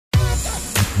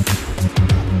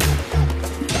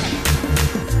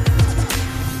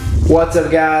What's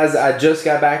up, guys? I just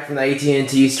got back from the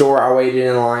AT&T store. I waited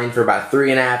in line for about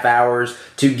 3.5 hours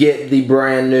to get the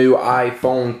brand new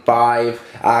iPhone 5.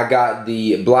 I got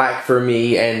the black for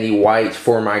me and the white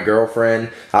for my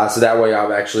girlfriend, so that way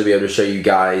I'll actually be able to show you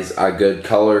guys good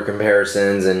color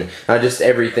comparisons and just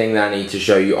everything that I need to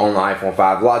show you on the iPhone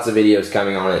 5. Lots of videos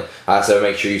coming on it, so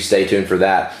make sure you stay tuned for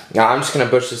that. Now I'm just going to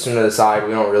push this one to the side.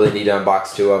 We don't really need to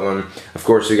unbox two of them. Of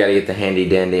course, we got to get the handy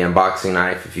dandy unboxing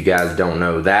knife. If you guys don't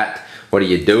know that, what are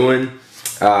you doing?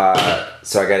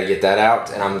 So I got to get that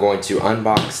out, and I'm going to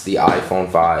unbox the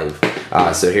iPhone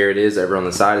 5. So here it is. Over on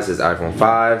the side it says iPhone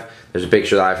 5. There's a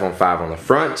picture of the iPhone 5 on the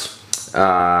front.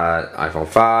 iPhone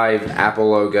 5, Apple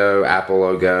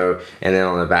logo, and then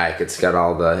on the back it's got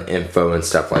all the info and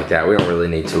stuff like that. We don't really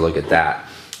need to look at that.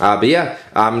 But yeah,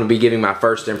 I'm going to be giving my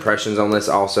first impressions on this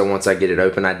also once I get it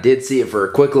open. I did see it for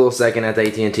a quick little second at the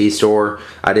AT&T store.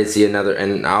 I did see another,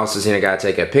 and I also seen a guy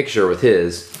take a picture with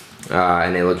his.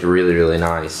 And it looked really, really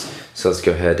nice. So let's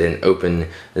go ahead and open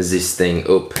this thing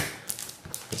up.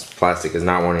 This plastic is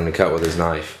not wanting to cut with his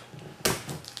knife.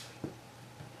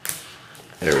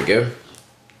 There we go.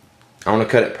 I want to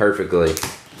cut it perfectly.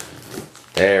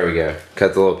 There we go.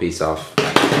 Cut the little piece off.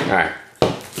 Alright.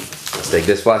 Let's take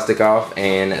this plastic off,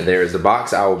 and there's the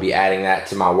box. I will be adding that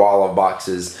to my wall of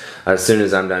boxes as soon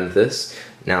as I'm done with this.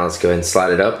 Now let's go ahead and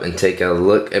slide it up and take a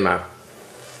look at my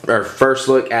first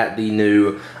look at the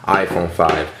new iPhone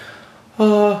 5.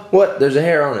 What? There's a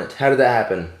hair on it. How did that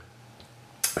happen?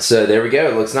 So there we go.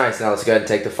 It looks nice. Now let's go ahead and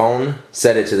take the phone,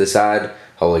 set it to the side.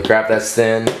 Holy crap, that's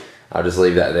thin. I'll just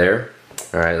leave that there.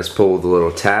 Alright, let's pull the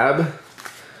little tab.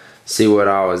 See what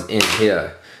all is in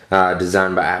here.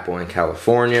 Designed by Apple in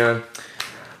California.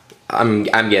 I'm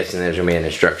guessing there's going to be an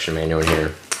instruction manual in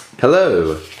here.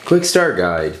 Hello, quick start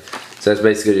guide. So that's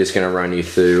basically just going to run you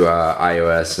through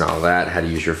iOS and all that, how to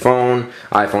use your phone,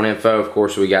 iPhone info. Of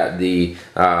course, we got the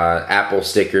Apple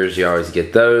stickers. You always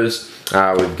get those.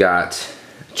 We've got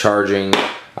charging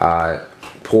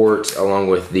ports along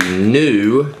with the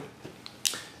new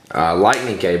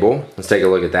lightning cable. Let's take a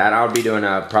look at that. I'll be doing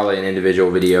probably an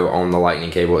individual video on the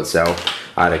lightning cable itself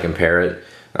to compare it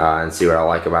and see what I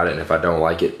like about it. And if I don't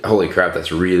like it, holy crap,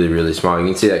 that's really, really small. You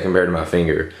can see that compared to my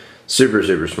finger. Super,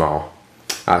 super small.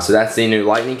 So that's the new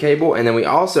lightning cable, and then we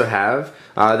also have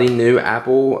the new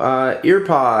Apple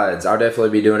earpods. I'll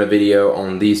definitely be doing a video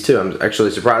on these too. I'm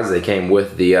actually surprised they came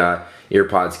with the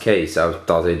earpods case. I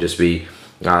thought they'd just be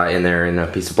in there in a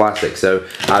piece of plastic. So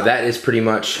that is pretty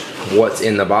much what's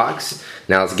in the box.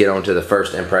 Now let's get on to the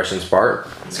first impressions part.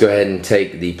 Let's go ahead and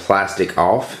take the plastic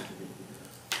off.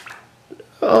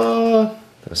 Oh,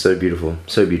 that's so beautiful,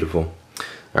 so beautiful.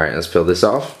 All right, let's peel this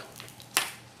off.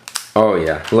 Oh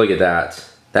yeah, look at that.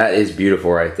 That is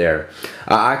beautiful right there.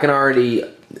 I can already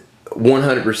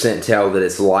 100% tell that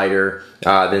it's lighter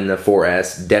than the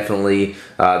 4S. Definitely,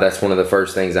 that's one of the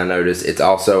first things I noticed. It's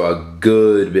also a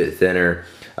good bit thinner.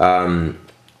 The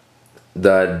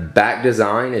back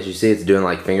design, as you see, it's doing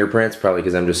like fingerprints, probably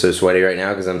because I'm just so sweaty right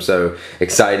now because I'm so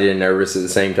excited and nervous at the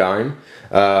same time.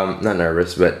 Not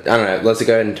nervous, but I don't know. Let's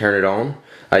go ahead and turn it on.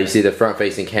 You see the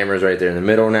front-facing cameras right there in the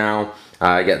middle now.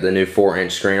 I got the new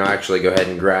 4-inch screen. I'll actually go ahead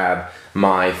and grab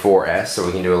my 4S so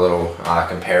we can do a little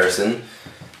comparison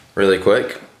really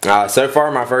quick. So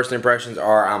far my first impressions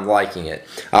are I'm liking it.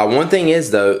 One thing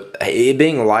is though, it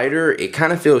being lighter, it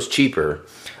kind of feels cheaper.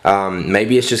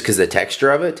 Maybe it's just because the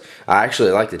texture of it. I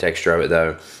actually like the texture of it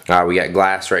though. We got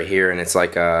glass right here, and it's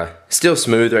like still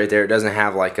smooth right there. It doesn't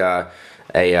have like a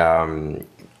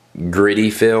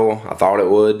gritty feel. I thought it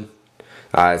would.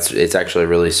 It's actually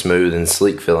really smooth and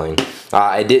sleek feeling.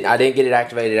 I didn't get it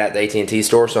activated at the AT&T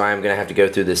store, so I am going to have to go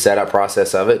through the setup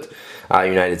process of it.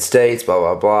 United States, blah,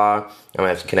 blah, blah. I'm going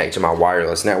to have to connect to my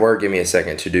wireless network. Give me a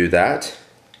second to do that.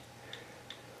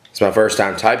 It's my first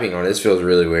time typing on it. This feels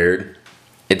really weird.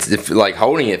 It's like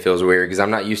holding it feels weird because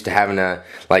I'm not used to having to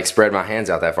like spread my hands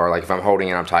out that far. Like if I'm holding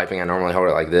and I'm typing, I normally hold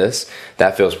it like this.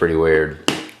 That feels pretty weird.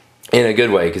 In a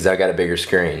good way because I got a bigger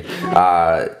screen.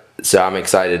 So I'm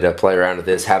excited to play around with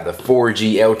this, have the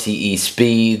 4G LTE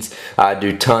speeds,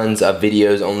 do tons of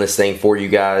videos on this thing for you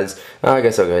guys. I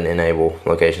guess I'll go ahead and enable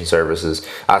location services.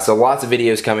 So lots of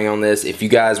videos coming on this. If you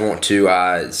guys want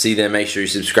to see them, make sure you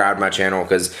subscribe to my channel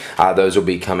because those will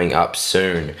be coming up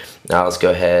soon. Now let's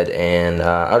go ahead and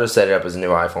I'll just set it up as a new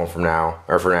iPhone for now,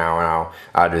 and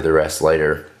I'll do the rest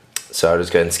later. So I'll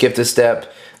just go ahead and skip this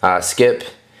step, skip,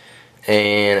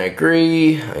 and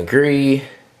agree.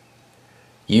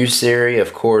 Use Siri,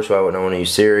 of course. Why wouldn't I want to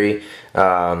use Siri?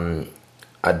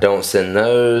 I don't send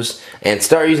those. And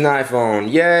start using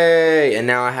iPhone. Yay! And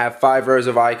now I have 5 rows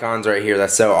of icons right here.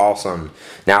 That's so awesome.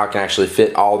 Now I can actually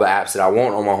fit all the apps that I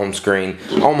want on my home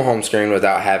screen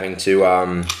without having to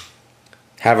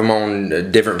have them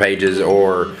on different pages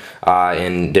or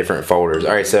in different folders.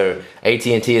 Alright, so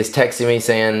AT&T is texting me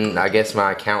saying I guess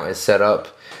my account is set up.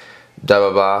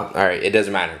 Blah blah blah. Alright, it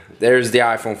doesn't matter. There's the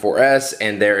iPhone 4S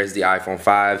and there is the iPhone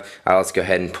 5. Let's go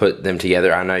ahead and put them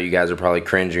together. I know you guys are probably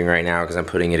cringing right now because I'm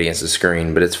putting it against the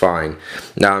screen, but it's fine.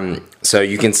 So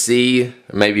you can see,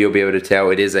 maybe you'll be able to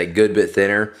tell, it is a good bit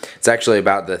thinner. It's actually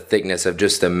about the thickness of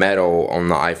just the metal on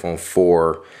the iPhone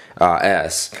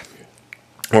 4S.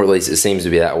 Or at least it seems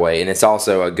to be that way. And it's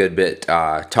also a good bit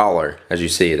taller, as you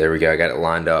see. There we go, I got it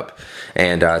lined up.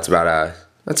 And it's about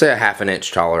let's say a ½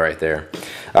 inch taller right there.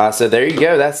 So there you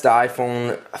go, that's the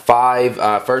iPhone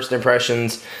 5 first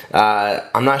impressions.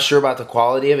 I'm not sure about the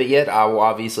quality of it yet. I will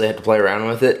obviously have to play around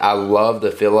with it. I love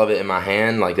the feel of it in my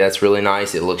hand. Like, that's really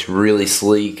nice. It looks really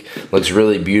sleek, looks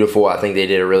really beautiful. I think they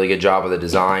did a really good job with the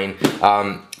design.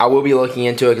 I will be looking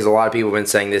into it because a lot of people have been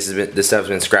saying this stuff's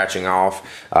been scratching off.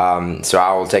 So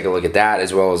I will take a look at that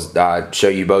as well as show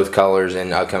you both colors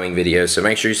in upcoming videos. So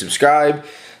make sure you subscribe.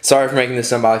 Sorry for making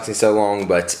this unboxing so long,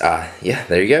 but yeah,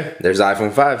 there you go. There's the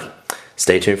iPhone 5.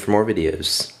 Stay tuned for more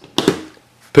videos.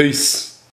 Peace.